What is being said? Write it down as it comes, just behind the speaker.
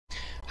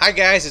Hi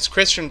guys, it's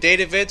Chris from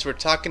Delegates. We're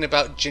talking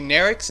about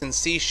generics in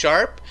C#.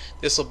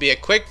 This will be a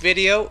quick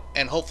video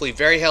and hopefully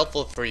very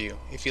helpful for you.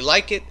 If you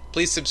like it,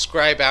 please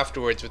subscribe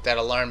afterwards with that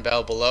alarm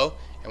bell below,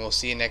 and we'll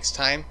see you next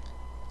time.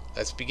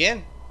 Let's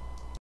begin.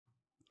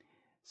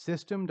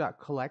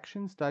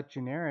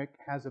 System.collections.generic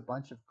has a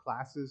bunch of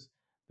classes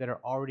that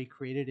are already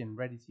created and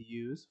ready to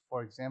use.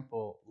 For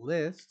example,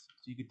 list.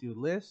 So you could do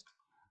list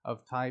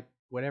of type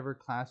whatever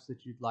class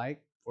that you'd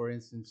like. For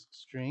instance,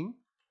 string.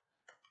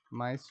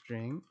 My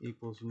string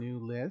equals new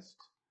list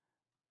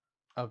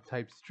of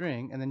type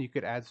string, and then you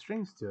could add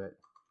strings to it.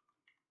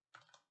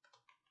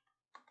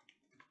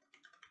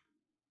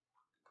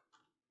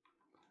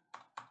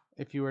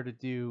 If you were to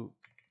do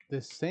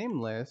this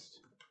same list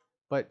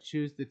but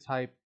choose the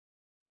type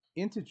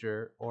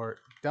integer or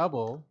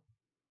double,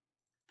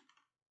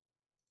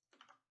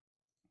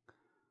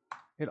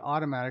 it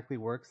automatically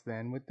works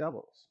then with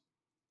doubles.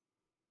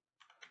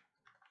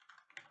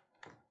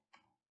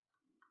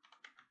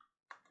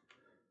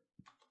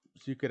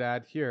 So you could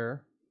add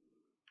here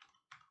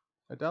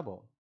a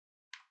double.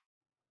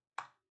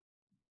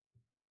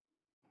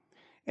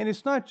 And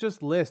it's not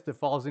just list that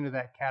falls into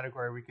that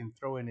category. We can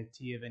throw in a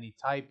T of any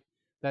type.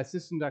 That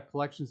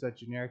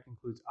system.collections.generic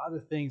includes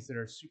other things that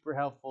are super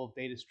helpful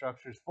data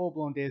structures,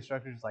 full-blown data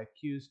structures like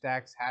queues,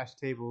 stacks, hash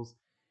tables,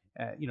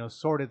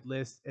 sorted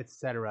lists,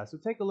 etc. So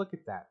take a look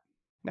at that.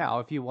 Now,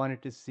 if you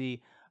wanted to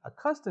see a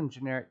custom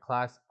generic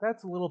class,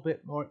 that's a little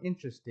bit more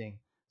interesting.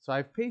 So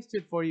I've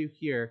pasted for you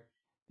here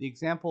the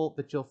example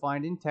that you'll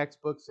find in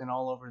textbooks and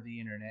all over the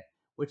internet,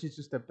 which is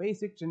just a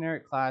basic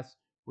generic class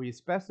where you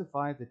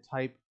specify the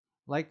type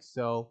like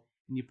so,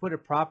 and you put a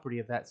property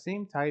of that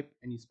same type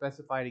and you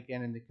specify it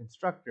again in the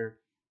constructor.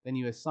 Then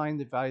you assign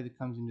the value that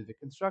comes into the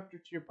constructor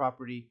to your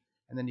property,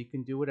 and then you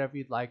can do whatever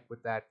you'd like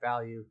with that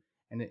value,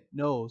 and it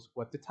knows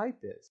what the type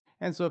is.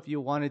 And so if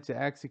you wanted to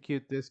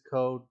execute this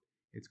code,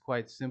 it's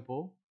quite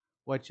simple.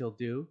 What you'll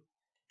do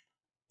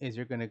is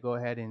you're going to go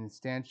ahead and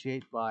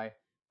instantiate by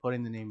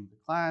putting the name of the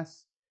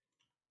class,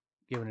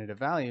 giving it a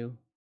value,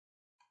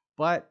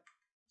 but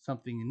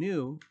something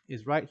new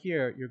is right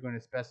here. You're going to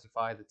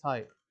specify the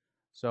type.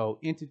 So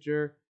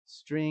integer,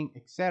 string,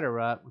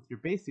 etc. with your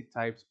basic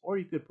types, or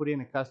you could put in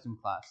a custom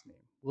class name.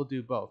 We'll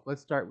do both.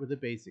 Let's start with a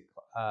basic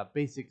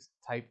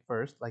type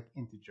first, like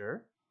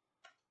integer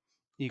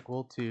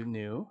equal to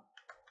new.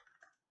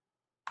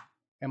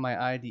 And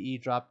my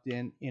IDE dropped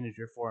in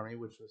integer for me,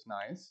 which was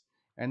nice.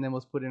 And then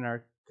let's put in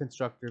our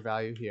constructor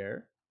value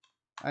here.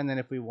 And then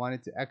if we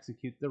wanted to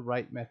execute the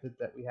write method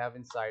that we have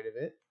inside of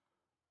it,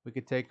 we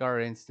could take our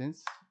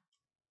instance,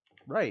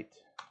 write.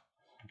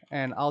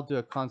 And I'll do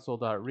a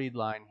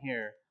console.readline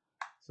here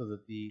so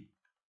that the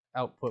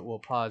output will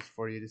pause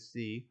for you to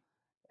see.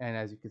 And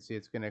as you can see,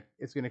 it's gonna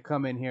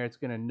come in here. It's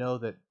gonna know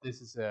that this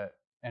is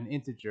an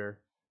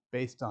integer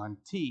based on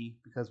t,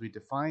 because we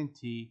defined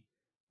t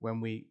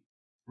when we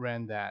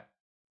ran that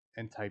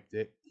and typed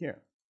it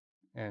here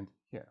and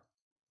here.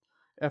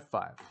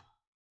 F5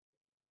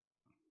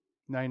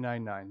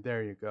 999.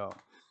 There you go.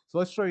 So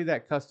let's show you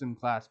that custom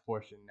class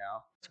portion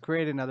now. Let's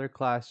create another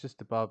class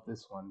just above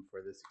this one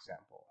for this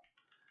example.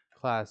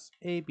 Class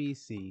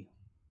ABC.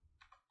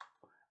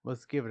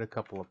 Let's give it a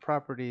couple of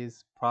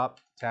properties. Prop,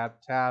 tab,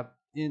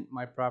 int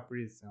my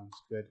properties, sounds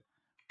good.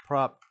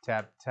 Prop,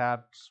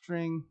 tab,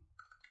 string,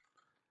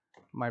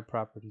 my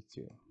property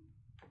too.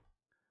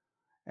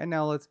 And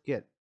now let's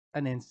get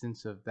an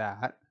instance of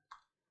that.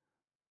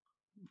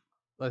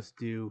 Let's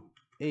do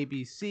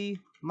ABC,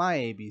 my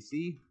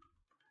ABC,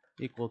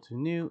 equal to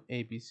new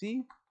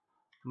ABC,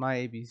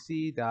 my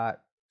ABC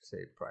dot,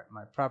 say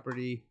my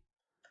property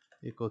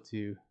equal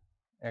to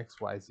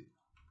XYZ.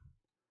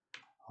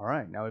 All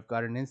right, now we've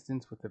got an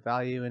instance with a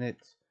value in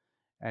it,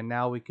 and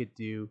now we could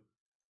do,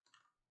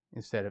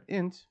 instead of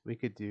int, we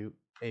could do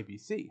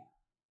ABC.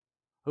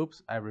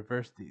 Oops, I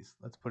reversed these.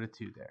 Let's put a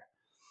 2 there.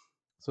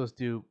 So let's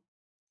do,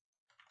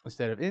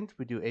 instead of int,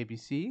 we do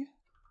ABC,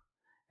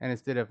 and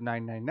instead of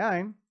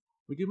 999,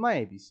 we do my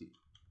ABC.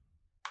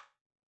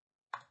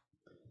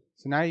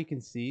 So now you can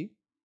see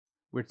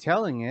we're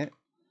telling it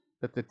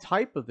that the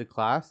type of the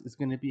class is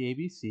going to be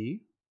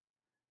ABC,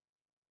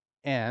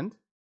 and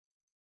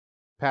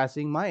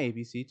passing my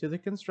ABC to the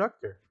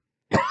constructor.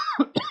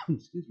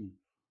 Excuse me.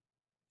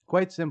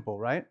 Quite simple,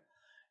 right?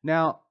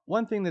 Now,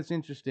 one thing that's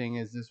interesting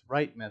is this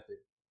write method.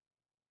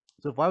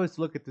 So if I was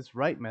to look at this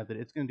write method,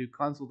 it's going to do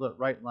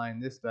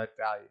console.writeLine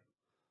this.value.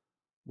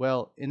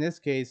 Well, in this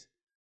case,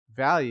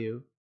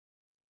 value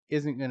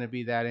isn't going to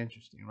be that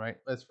interesting, right?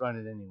 Let's run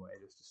it anyway.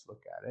 Let's just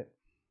look at it.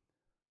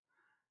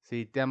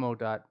 See,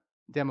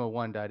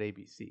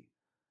 demo1.abc.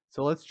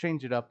 So let's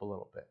change it up a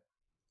little bit.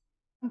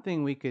 One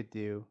thing we could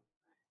do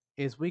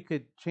is we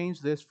could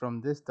change this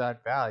from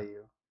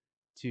this.value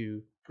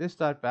to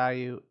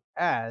this.value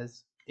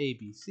as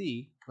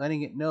ABC,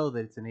 letting it know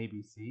that it's an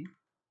ABC.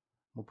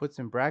 We'll put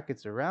some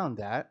brackets around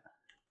that,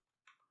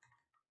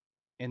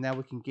 and now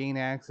we can gain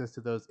access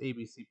to those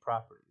ABC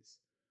properties.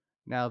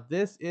 Now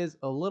this is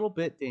a little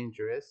bit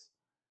dangerous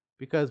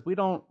because we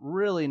don't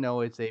really know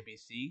it's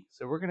ABC,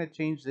 so we're going to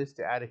change this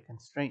to add a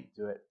constraint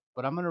to it.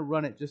 but I'm going to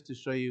run it just to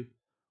show you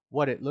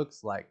what it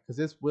looks like, because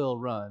this will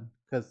run,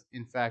 because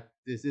in fact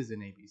this is an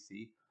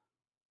ABC.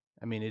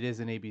 I mean, it is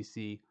an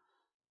ABC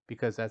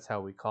because that's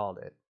how we called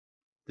it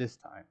this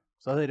time.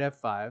 So I'll hit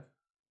F5.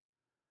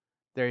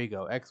 There you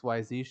go.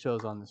 XYZ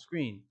shows on the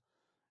screen.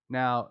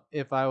 Now,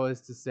 if I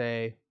was to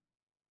say,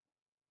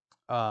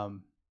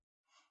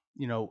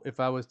 if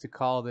I was to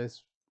call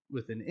this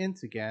with an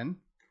int again,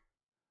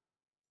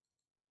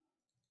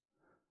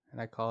 and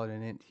I call it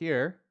an int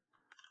here,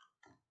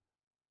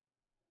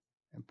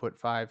 and put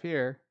 5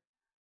 here,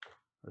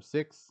 or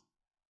 6,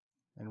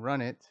 and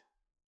run it,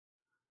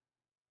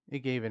 it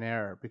gave an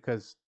error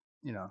because,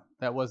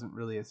 that wasn't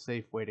really a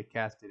safe way to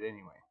cast it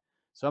anyway.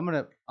 So I'm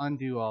going to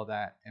undo all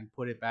that and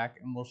put it back,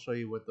 and we'll show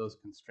you what those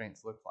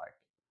constraints look like.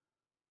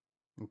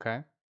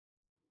 Okay?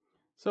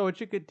 So what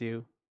you could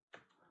do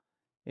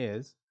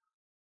is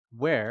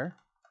where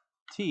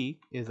t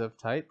is of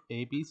type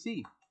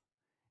ABC.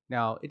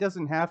 Now, it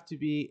doesn't have to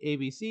be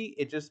ABC,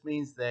 it just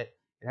means that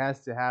it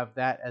has to have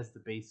that as the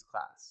base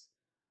class.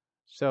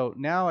 So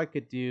now I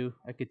could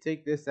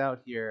take this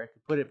out here, I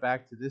could put it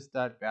back to this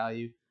dot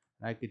value,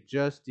 and I could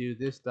just do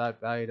this dot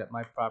value at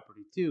my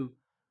property 2,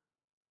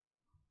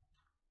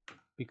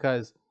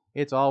 because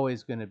it's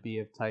always going to be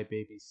of type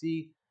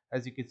ABC.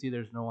 As you can see,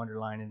 there's no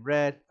underline in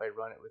red. If I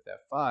run it with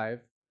F5,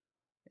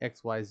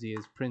 XYZ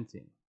is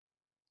printing.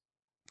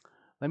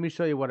 Let me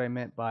show you what I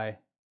meant by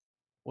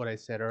what I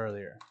said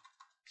earlier.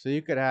 So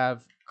you could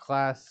have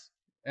class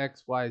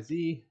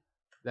XYZ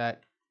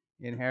that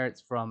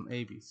inherits from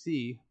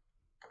ABC,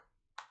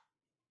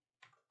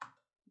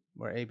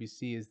 where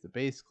ABC is the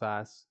base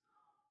class,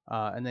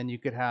 and then you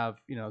could have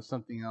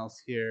something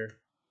else here,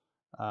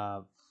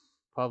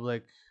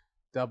 public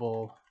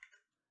double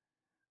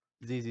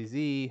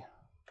ZZZ,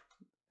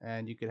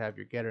 and you could have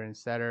your getter and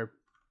setter,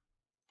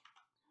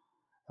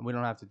 and we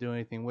don't have to do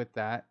anything with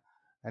that.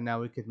 And now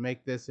we could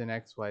make this an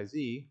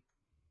XYZ.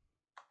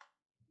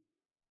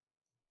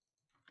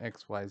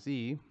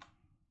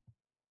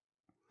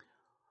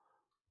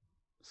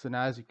 So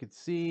now, as you can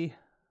see,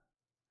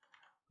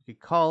 we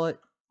could call it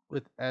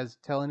as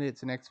telling it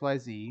it's an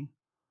XYZ.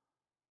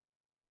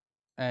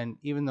 And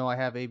even though I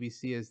have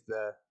ABC as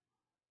the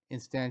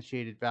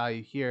instantiated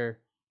value here,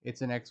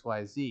 it's an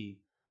XYZ.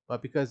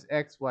 But because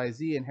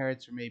XYZ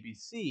inherits from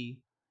ABC,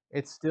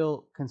 it's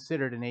still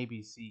considered an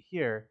ABC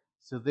here.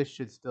 So this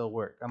should still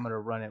work. I'm going to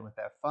run it with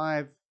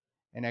F5,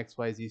 and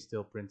XYZ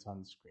still prints on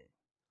the screen.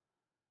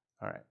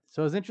 All right.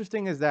 So as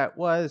interesting as that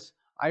was,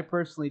 I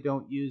personally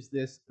don't use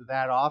this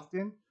that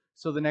often.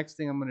 So the next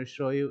thing I'm going to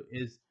show you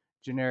is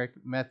generic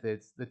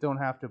methods that don't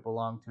have to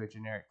belong to a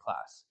generic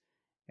class.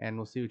 And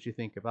we'll see what you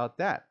think about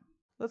that.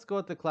 Let's go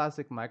with the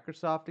classic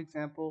Microsoft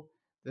example.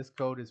 This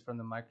code is from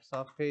the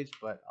Microsoft page,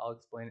 but I'll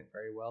explain it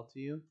very well to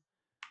you.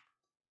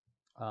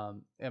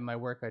 In my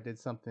work, I did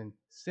something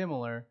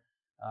similar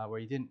where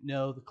you didn't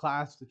know the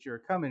class that you were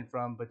coming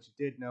from, but you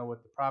did know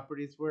what the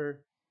properties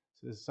were.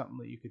 So this is something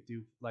that you could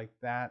do like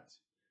that.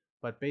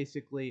 But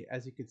basically,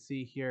 as you can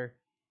see here,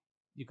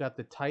 you got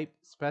the type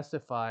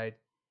specified.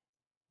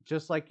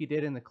 Just like you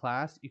did in the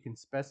class, you can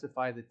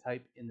specify the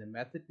type in the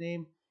method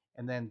name,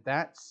 and then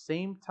that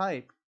same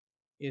type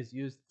is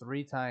used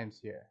 3 times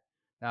here.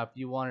 Now, if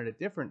you wanted a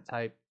different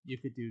type, you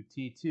could do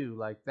T2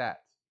 like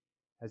that.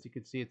 As you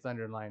can see, it's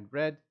underlined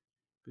red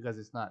because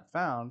it's not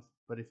found,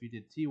 but if you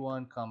did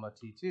T1,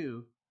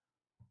 T2,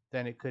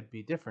 then it could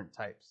be different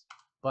types.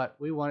 But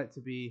we want it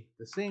to be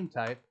the same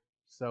type,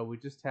 so we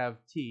just have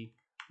T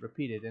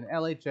repeated. And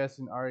LHS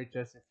and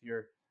RHS, if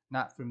you're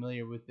not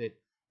familiar with it,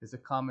 is a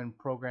common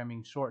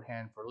programming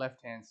shorthand for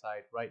left-hand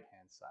side,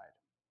 right-hand side.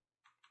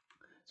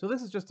 So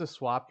this is just a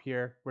swap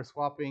here. We're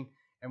swapping,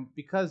 and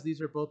because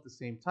these are both the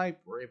same type,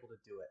 we're able to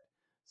do it.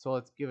 So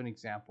let's give an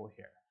example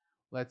here.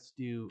 Let's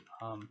do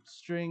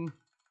string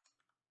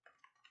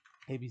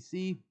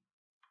ABC,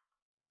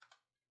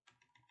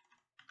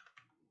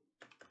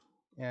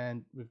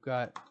 and we've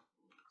got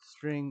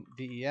string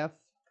DEF,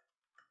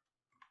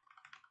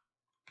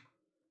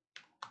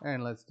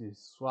 and let's do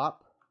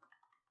swap,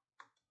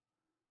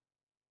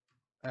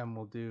 and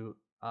we'll do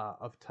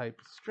of type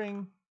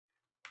string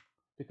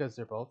because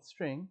they're both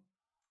string,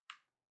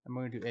 and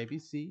we're going to do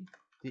ABC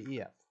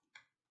DEF.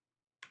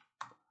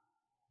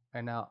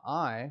 And now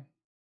I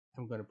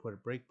am going to put a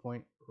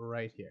breakpoint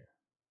right here.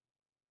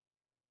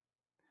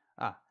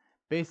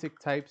 Basic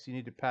types you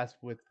need to pass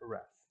with a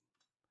ref.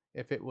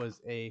 If it was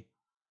a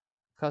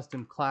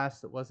custom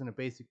class that wasn't a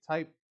basic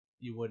type,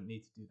 you wouldn't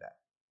need to do that.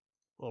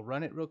 We'll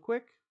run it real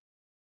quick.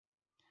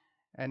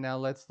 And now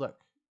let's look.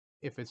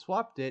 If it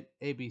swapped it,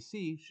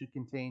 ABC should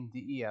contain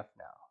DEF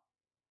now.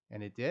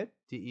 And it did.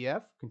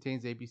 DEF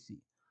contains ABC.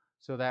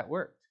 So that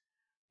worked.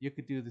 You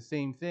could do the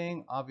same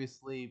thing,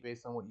 obviously,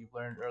 based on what you've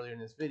learned earlier in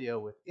this video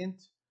with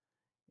int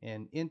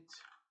and int.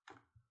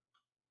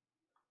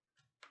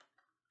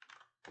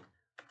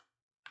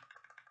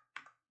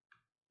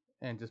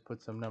 And just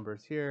put some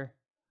numbers here,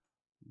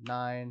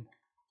 9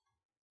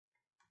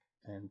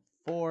 and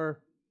 4.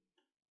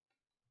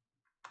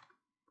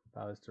 If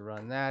I was to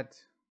run that,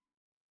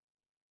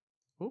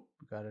 oop,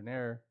 got an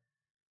error.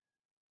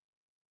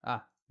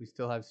 We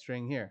still have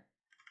string here.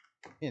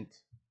 Int.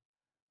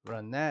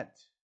 Run that.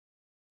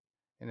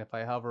 And if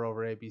I hover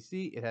over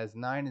ABC, it has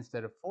 9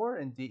 instead of 4,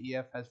 and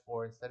DEF has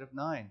 4 instead of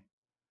 9.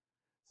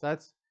 So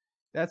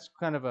that's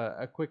kind of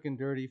a quick and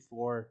dirty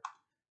for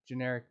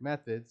generic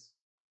methods.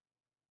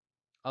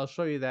 I'll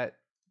show you that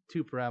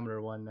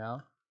 2-parameter one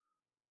now.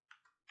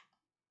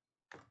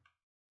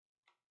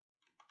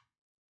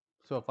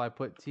 So if I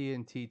put T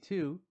and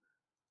T2,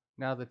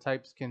 now the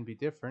types can be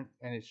different,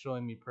 and it's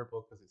showing me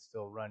purple because it's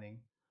still running.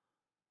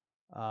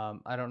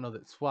 I don't know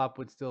that swap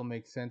would still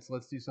make sense.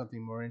 Let's do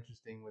something more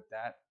interesting with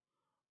that.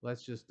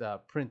 Let's just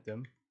print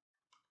them.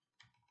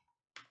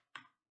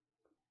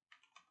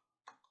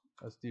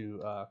 Let's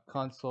do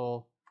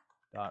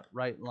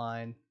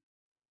console.writeLine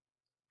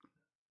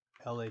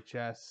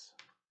LHS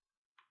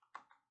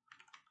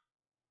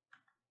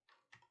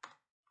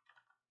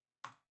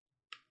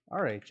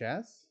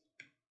RHS.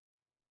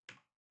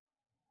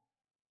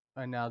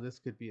 And now this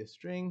could be a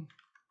string.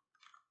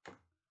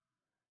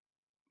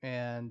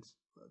 And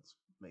let's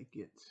make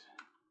it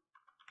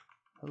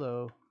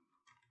hello.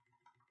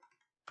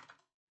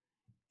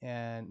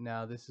 And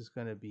now this is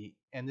going to be,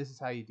 and this is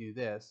how you do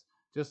this.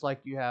 Just like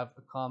you have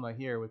a comma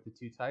here with the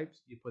 2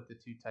 types, you put the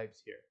 2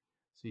 types here.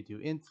 So you do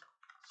int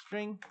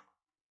string,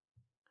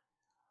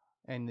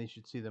 and they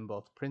should see them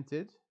both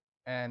printed.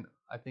 And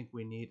I think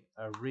we need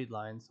a read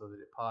line so that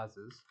it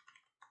pauses.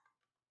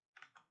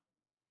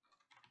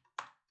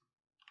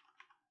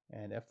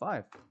 And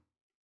F5.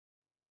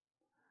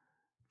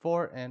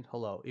 For and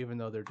hello, even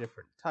though they're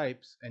different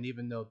types, and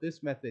even though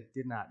this method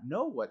did not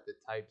know what the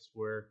types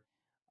were,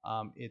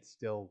 it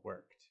still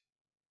worked.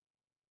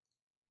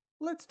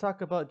 Let's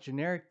talk about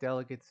generic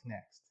delegates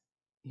next.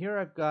 Here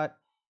I've got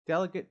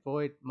delegate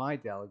void my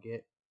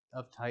delegate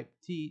of type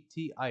T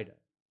item.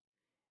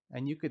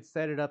 And you could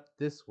set it up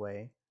this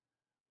way,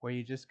 where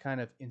you just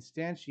kind of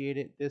instantiate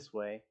it this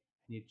way,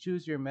 and you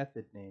choose your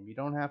method name. You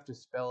don't have to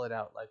spell it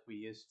out like we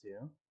used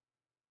to.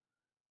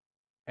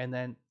 And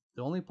then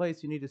the only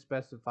place you need to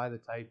specify the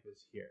type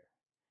is here.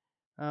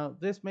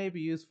 This may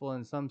be useful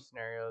in some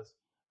scenarios.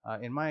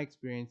 In my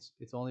experience,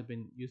 it's only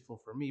been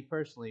useful for me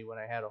personally when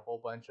I had a whole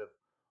bunch of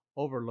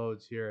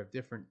overloads here of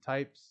different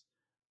types,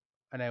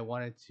 and I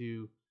wanted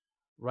to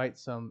write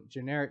some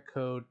generic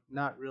code,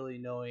 not really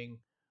knowing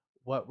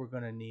what we're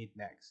going to need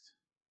next.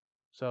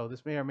 So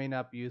this may or may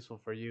not be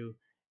useful for you,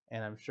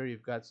 and I'm sure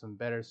you've got some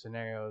better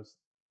scenarios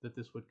that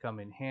this would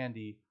come in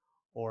handy,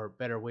 or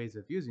better ways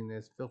of using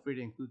this. Feel free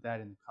to include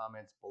that in the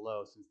comments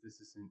below, since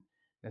this isn't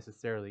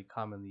necessarily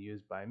commonly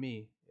used by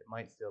me. It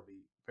might still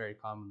be very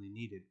commonly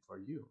needed for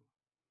you.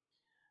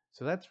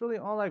 So that's really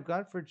all I've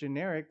got for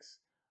generics.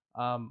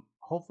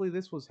 Hopefully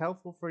this was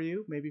helpful for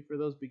you, maybe for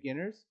those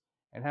beginners,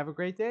 and have a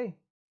great day.